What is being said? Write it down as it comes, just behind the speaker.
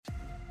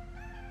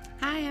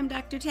Hi, I'm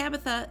Dr.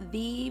 Tabitha,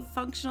 the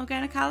functional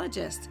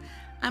gynecologist.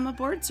 I'm a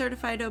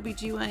board-certified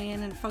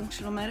OBGYN and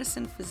functional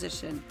medicine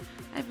physician.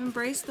 I've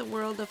embraced the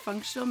world of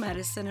functional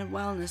medicine and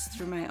wellness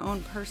through my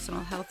own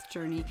personal health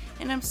journey,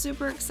 and I'm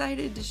super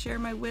excited to share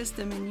my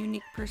wisdom and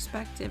unique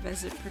perspective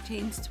as it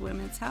pertains to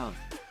women's health.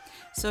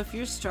 So if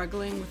you're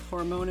struggling with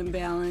hormone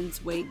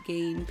imbalance, weight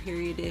gain,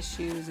 period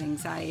issues,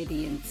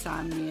 anxiety,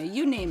 insomnia,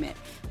 you name it,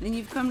 then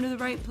you've come to the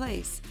right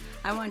place.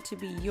 I want to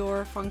be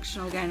your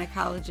functional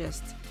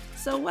gynecologist.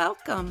 So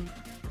welcome.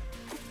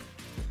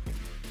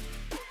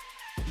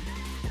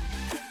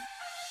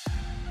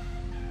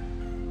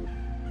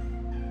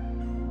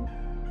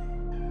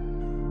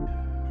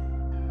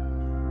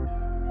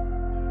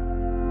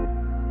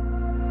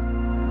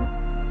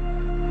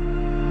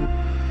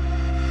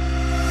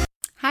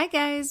 Hi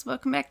guys,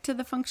 welcome back to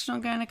the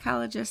Functional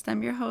Gynecologist.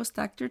 I'm your host,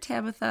 Dr.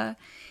 Tabitha.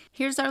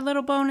 Here's our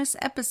little bonus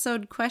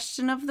episode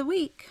question of the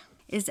week.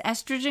 Is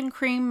estrogen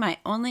cream my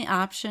only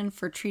option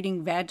for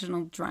treating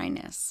vaginal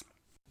dryness?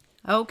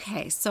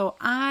 Okay, so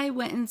I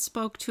went and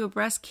spoke to a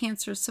breast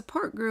cancer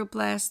support group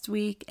last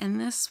week, and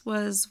this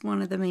was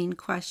one of the main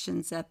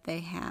questions that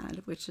they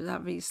had, which is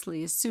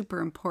obviously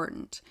super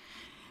important.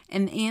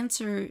 And the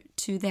answer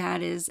to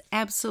that is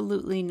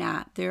absolutely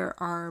not. There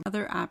are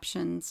other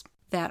options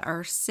that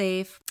are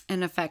safe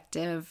and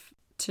effective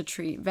to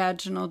treat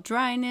vaginal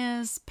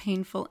dryness,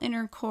 painful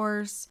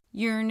intercourse,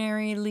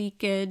 urinary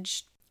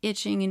leakage,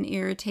 itching and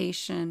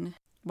irritation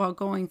while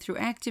going through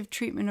active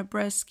treatment of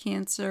breast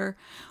cancer,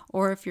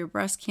 or if you're a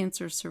breast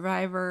cancer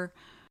survivor,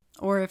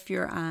 or if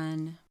you're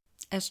on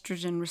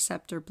estrogen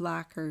receptor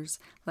blockers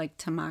like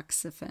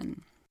tamoxifen.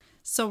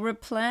 So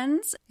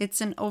Replens,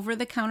 it's an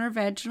over-the-counter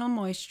vaginal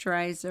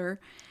moisturizer.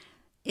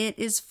 It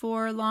is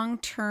for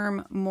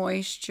long-term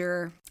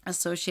moisture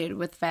associated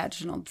with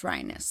vaginal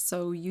dryness.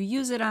 So you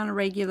use it on a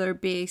regular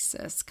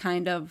basis,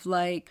 kind of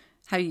like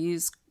how you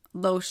use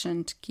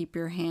lotion to keep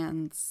your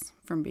hands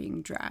from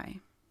being dry.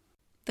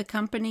 The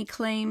company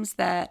claims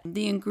that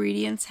the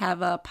ingredients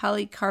have a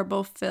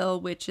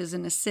polycarbophil, which is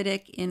an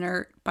acidic,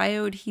 inert,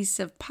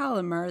 bioadhesive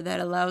polymer that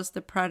allows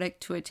the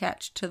product to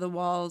attach to the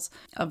walls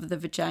of the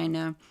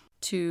vagina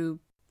to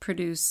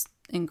produce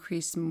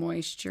increased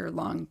moisture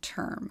long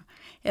term.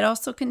 It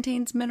also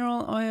contains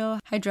mineral oil,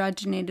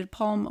 hydrogenated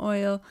palm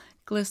oil,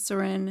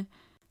 glycerin,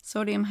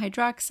 sodium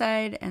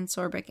hydroxide, and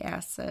sorbic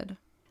acid.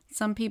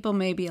 Some people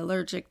may be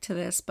allergic to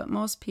this, but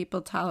most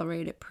people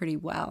tolerate it pretty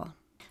well.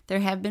 There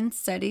have been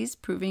studies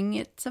proving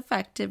its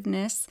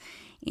effectiveness,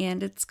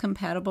 and it's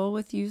compatible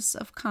with use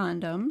of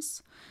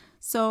condoms.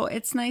 So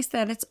it's nice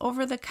that it's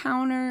over the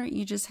counter.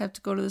 You just have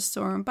to go to the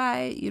store and buy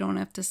it. You don't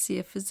have to see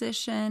a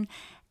physician,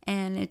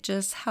 and it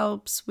just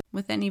helps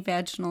with any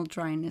vaginal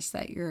dryness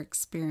that you're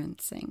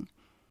experiencing.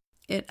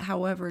 It,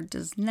 however,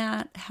 does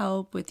not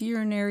help with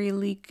urinary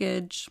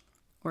leakage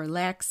or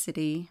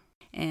laxity,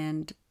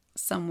 and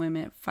some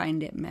women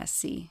find it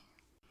messy.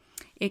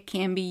 It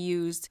can be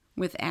used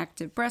with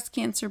active breast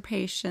cancer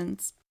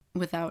patients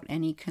without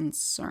any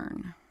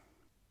concern.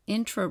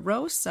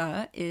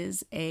 Intrarosa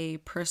is a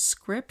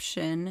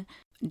prescription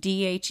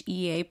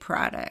DHEA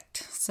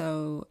product.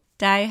 So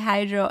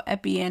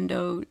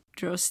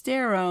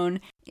dihydroepiandrosterone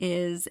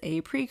is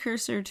a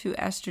precursor to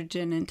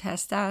estrogen and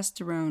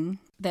testosterone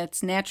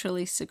that's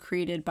naturally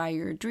secreted by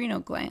your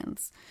adrenal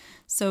glands.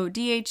 So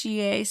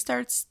DHEA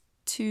starts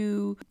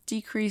to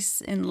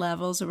decrease in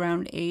levels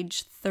around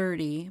age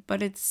 30,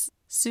 but it's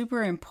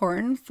super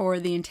important for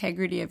the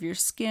integrity of your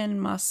skin,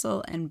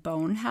 muscle, and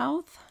bone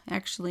health,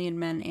 actually in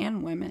men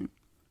and women.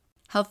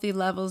 Healthy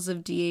levels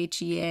of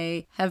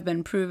DHEA have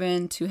been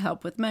proven to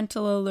help with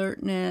mental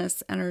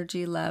alertness,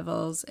 energy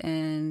levels,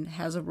 and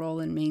has a role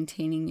in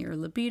maintaining your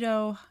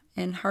libido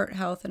and heart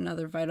health and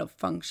other vital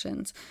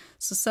functions.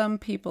 So some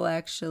people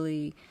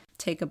actually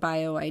take a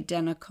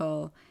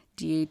bioidentical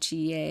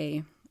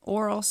DHEA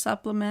oral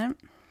supplement,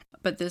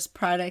 but this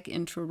product,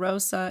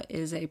 Intrarosa,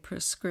 is a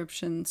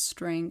prescription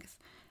strength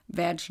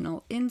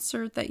vaginal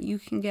insert that you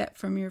can get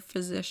from your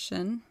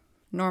physician.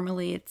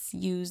 Normally it's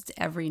used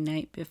every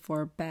night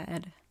before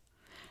bed.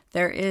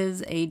 There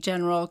is a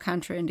general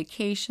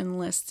contraindication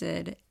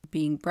listed,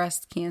 being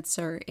breast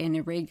cancer and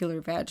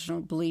irregular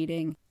vaginal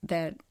bleeding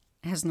that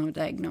has no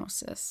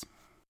diagnosis.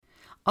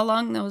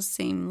 Along those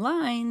same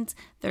lines,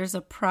 there's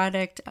a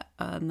product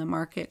on the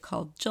market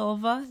called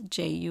Julva,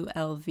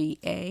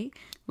 Julva,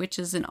 which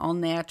is an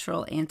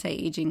all-natural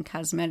anti-aging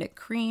cosmetic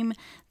cream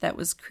that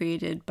was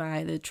created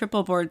by the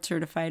triple board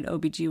certified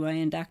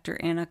OBGYN Dr.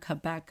 Anna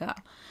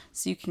Cabeca.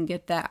 So you can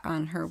get that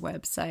on her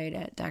website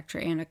at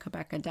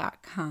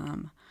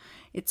drAnnaCabeca.com.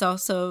 It's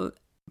also,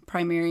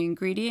 primary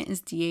ingredient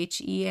is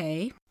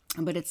DHEA,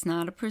 but it's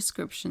not a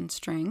prescription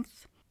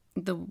strength.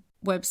 The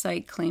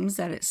website claims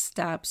that it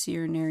stops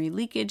urinary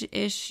leakage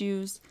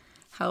issues,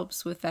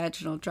 helps with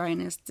vaginal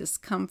dryness,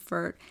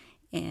 discomfort,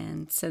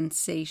 and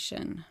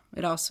sensation.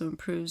 It also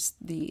improves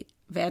the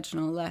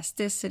vaginal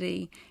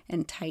elasticity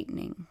and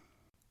tightening.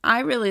 I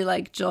really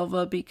like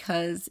Julva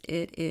because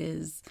it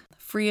is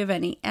free of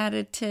any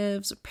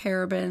additives,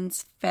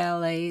 parabens,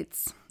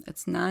 phthalates.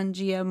 It's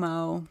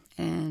non-GMO,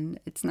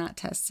 and it's not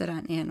tested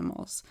on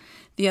animals.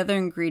 The other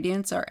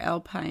ingredients are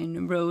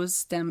alpine rose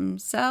stem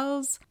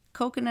cells,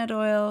 coconut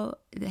oil,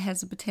 it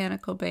has a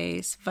botanical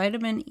base,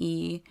 vitamin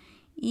E,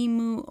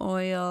 emu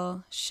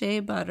oil,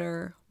 shea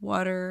butter,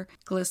 water,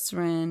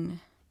 glycerin,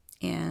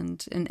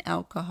 and an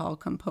alcohol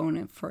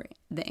component for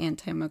the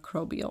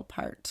antimicrobial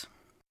part.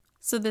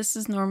 So this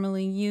is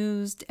normally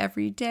used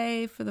every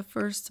day for the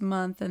first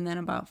month and then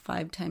about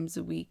 5 times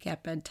a week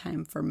at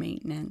bedtime for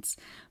maintenance,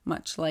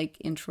 much like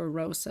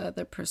Intrarosa,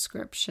 the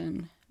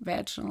prescription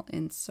vaginal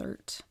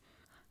insert.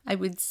 I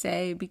would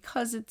say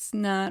because it's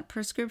not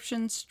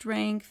prescription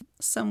strength,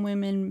 some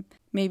women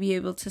may be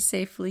able to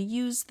safely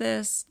use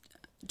this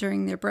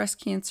during their breast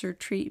cancer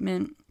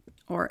treatment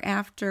or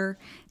after.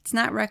 It's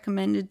not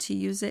recommended to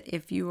use it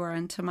if you are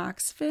on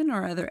tamoxifen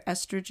or other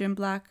estrogen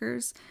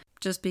blockers,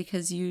 just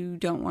because you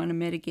don't want to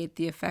mitigate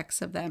the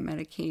effects of that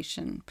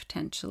medication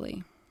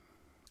potentially.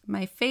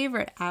 My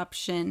favorite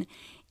option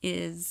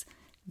is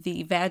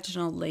the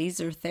vaginal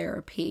laser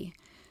therapy.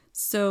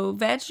 So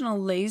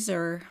vaginal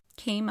laser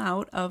came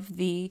out of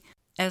the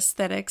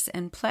aesthetics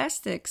and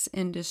plastics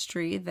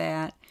industry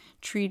that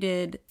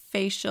treated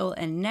facial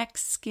and neck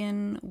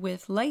skin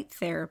with light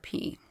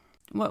therapy.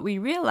 What we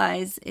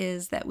realize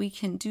is that we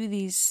can do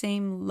these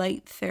same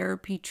light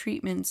therapy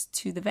treatments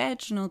to the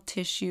vaginal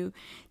tissue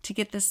to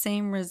get the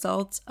same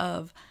results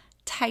of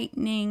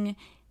tightening,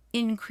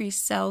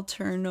 increased cell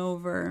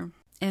turnover,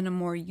 and a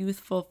more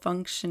youthful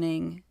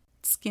functioning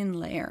skin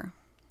layer.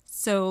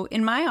 So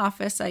in my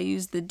office, I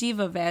use the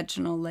Diva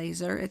vaginal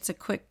laser. It's a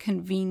quick,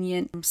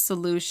 convenient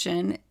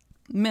solution,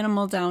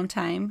 minimal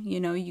downtime.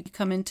 You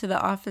come into the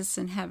office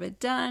and have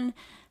it done,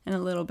 and a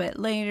little bit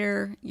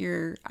later,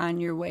 you're on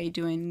your way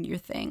doing your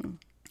thing.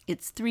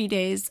 It's 3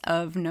 days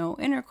of no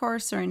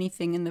intercourse or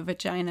anything in the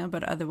vagina,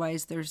 but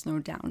otherwise there's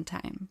no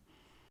downtime.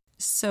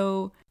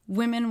 So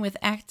women with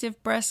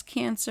active breast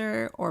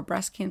cancer or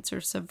breast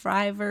cancer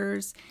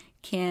survivors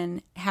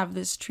can have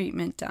this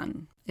treatment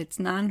done. It's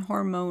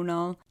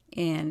non-hormonal,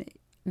 and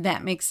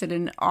that makes it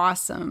an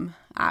awesome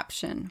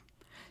option.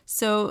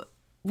 So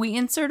we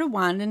insert a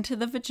wand into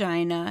the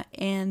vagina,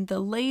 and the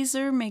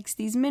laser makes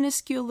these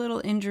minuscule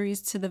little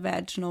injuries to the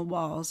vaginal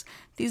walls.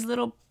 These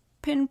little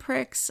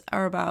pinpricks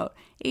are about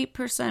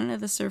 8%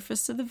 of the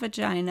surface of the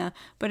vagina,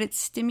 but it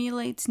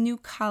stimulates new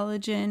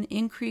collagen,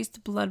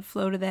 increased blood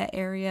flow to that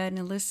area, and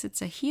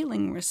elicits a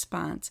healing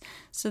response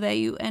so that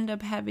you end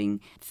up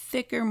having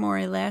thicker, more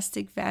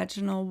elastic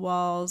vaginal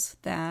walls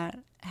that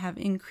have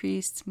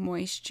increased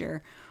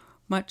moisture,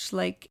 much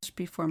like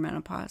before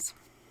menopause.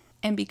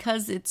 And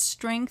because it's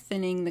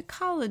strengthening the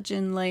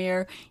collagen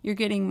layer, you're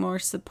getting more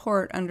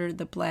support under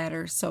the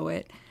bladder, so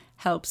it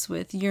helps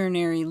with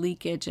urinary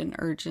leakage and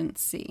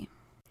urgency.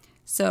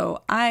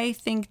 So I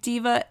think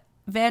Diva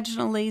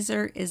vaginal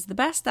laser is the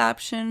best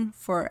option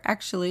for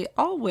actually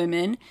all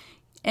women,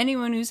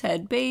 anyone who's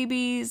had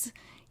babies,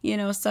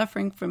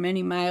 suffering from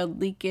any mild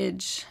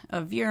leakage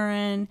of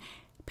urine,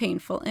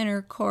 painful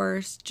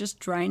intercourse, just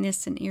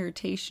dryness and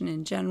irritation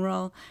in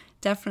general.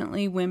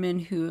 Definitely women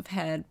who have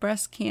had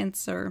breast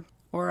cancer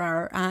or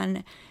are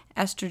on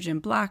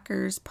estrogen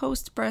blockers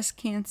post-breast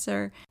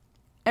cancer.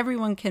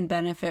 Everyone can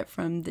benefit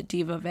from the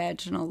Diva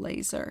vaginal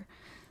laser.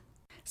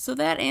 So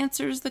that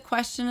answers the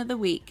question of the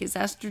week. Is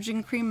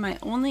estrogen cream my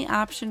only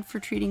option for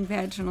treating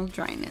vaginal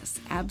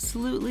dryness?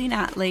 Absolutely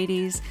not,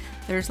 ladies.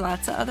 There's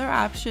lots of other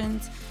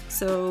options.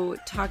 So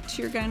talk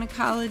to your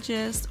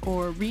gynecologist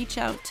or reach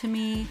out to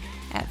me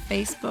at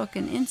Facebook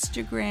and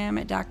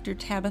Instagram at Dr.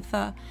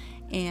 Tabitha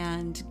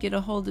and get a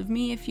hold of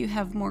me if you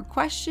have more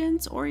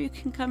questions, or you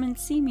can come and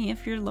see me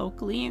if you're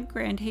locally in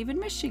Grand Haven,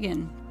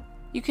 Michigan.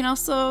 You can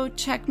also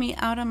check me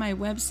out on my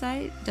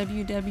website,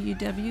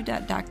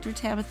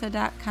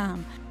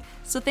 www.drtabitha.com.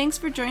 So thanks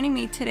for joining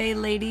me today,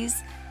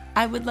 ladies.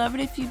 I would love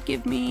it if you'd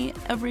give me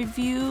a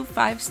review.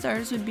 5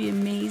 stars would be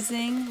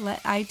amazing.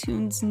 Let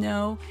iTunes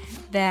know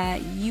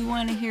that you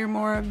want to hear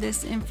more of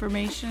this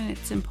information.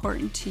 It's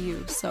important to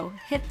you. So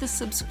hit the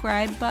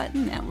subscribe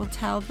button. That will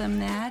tell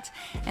them that.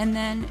 And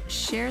then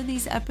share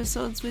these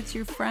episodes with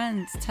your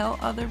friends. Tell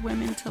other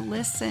women to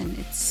listen.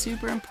 It's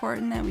super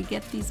important that we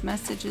get these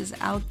messages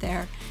out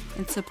there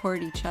and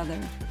support each other.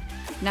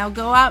 Now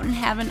go out and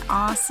have an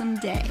awesome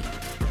day.